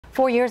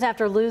4 years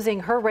after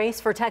losing her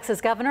race for Texas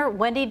governor,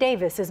 Wendy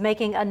Davis is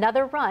making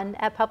another run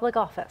at public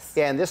office.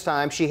 And this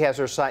time she has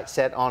her sights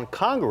set on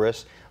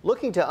Congress,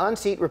 looking to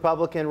unseat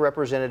Republican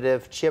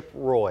Representative Chip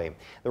Roy.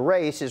 The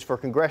race is for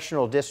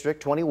Congressional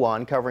District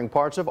 21, covering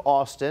parts of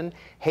Austin,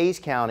 Hays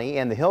County,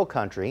 and the Hill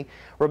Country.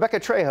 Rebecca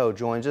Trejo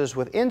joins us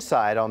with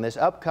insight on this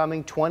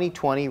upcoming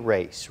 2020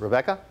 race.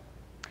 Rebecca?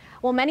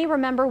 Well, many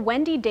remember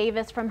Wendy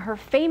Davis from her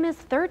famous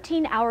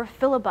 13-hour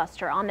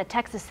filibuster on the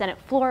Texas Senate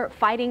floor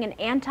fighting an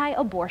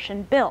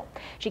anti-abortion bill.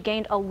 She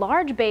gained a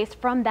large base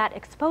from that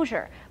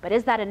exposure, but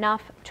is that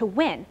enough to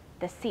win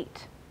the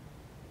seat?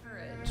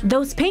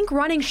 Those pink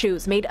running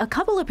shoes made a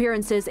couple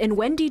appearances in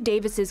Wendy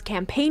Davis's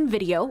campaign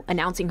video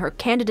announcing her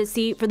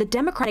candidacy for the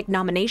Democratic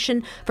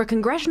nomination for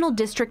Congressional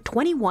District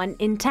 21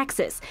 in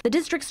Texas. The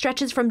district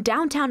stretches from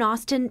downtown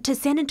Austin to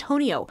San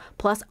Antonio,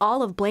 plus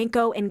all of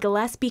Blanco and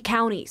Gillespie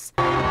counties.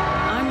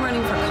 I'm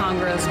running for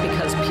Congress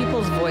because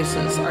people's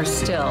voices are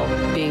still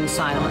being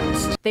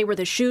silenced. They were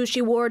the shoes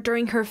she wore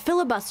during her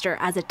filibuster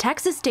as a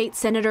Texas state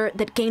senator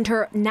that gained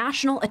her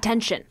national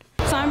attention.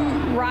 So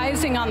I'm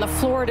rising on the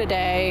floor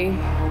today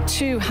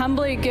to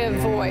humbly give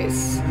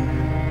voice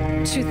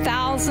to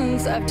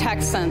thousands of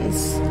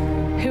Texans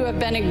who have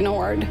been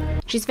ignored.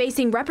 She's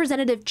facing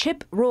Representative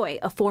Chip Roy,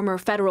 a former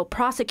federal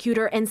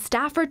prosecutor and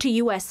staffer to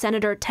U.S.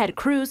 Senator Ted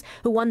Cruz,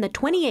 who won the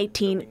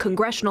 2018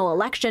 congressional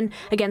election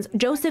against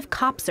Joseph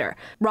Kopser.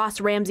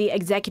 Ross Ramsey,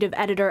 executive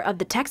editor of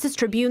the Texas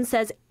Tribune,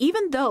 says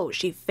even though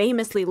she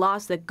famously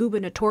lost the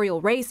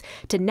gubernatorial race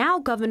to now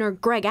Governor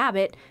Greg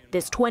Abbott,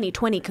 this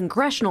 2020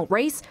 congressional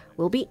race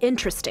will be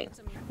interesting.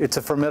 It's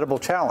a formidable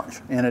challenge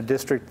in a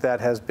district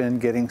that has been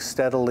getting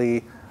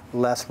steadily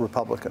less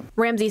Republican.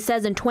 Ramsey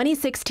says in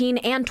 2016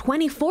 and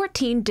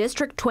 2014,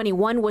 District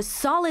 21 was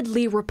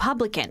solidly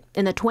Republican.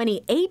 In the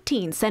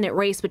 2018 Senate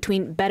race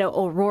between Beto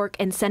O'Rourke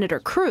and Senator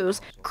Cruz,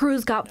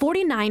 Cruz got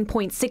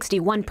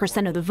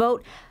 49.61% of the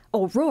vote,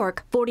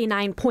 O'Rourke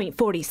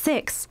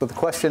 49.46%. But the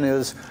question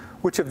is,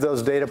 which of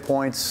those data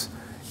points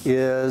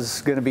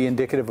is going to be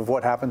indicative of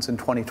what happens in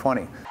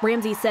 2020.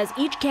 Ramsey says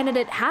each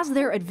candidate has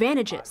their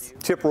advantages.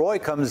 Chip Roy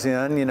comes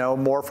in,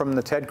 more from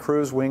the Ted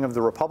Cruz wing of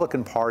the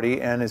Republican Party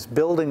and is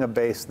building a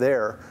base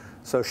there.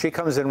 So she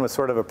comes in with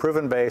sort of a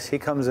proven base. He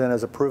comes in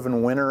as a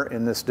proven winner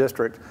in this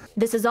district.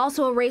 This is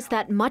also a race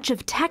that much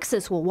of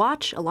Texas will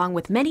watch, along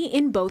with many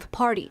in both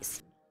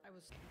parties.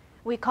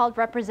 We called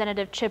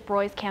Representative Chip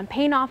Roy's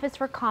campaign office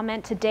for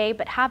comment today,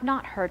 but have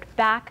not heard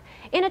back.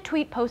 In a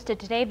tweet posted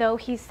today, though,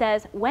 he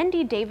says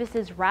Wendy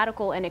Davis's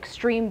radical and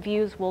extreme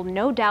views will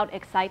no doubt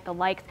excite the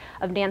likes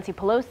of Nancy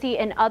Pelosi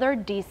and other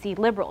D.C.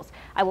 liberals.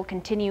 I will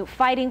continue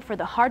fighting for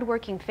the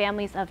hardworking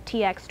families of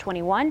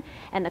TX21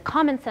 and the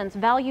common sense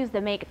values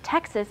that make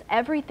Texas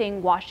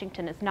everything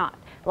Washington is not: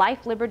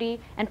 life, liberty,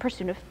 and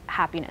pursuit of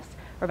happiness.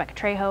 Rebecca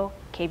Trejo,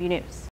 KVUE News.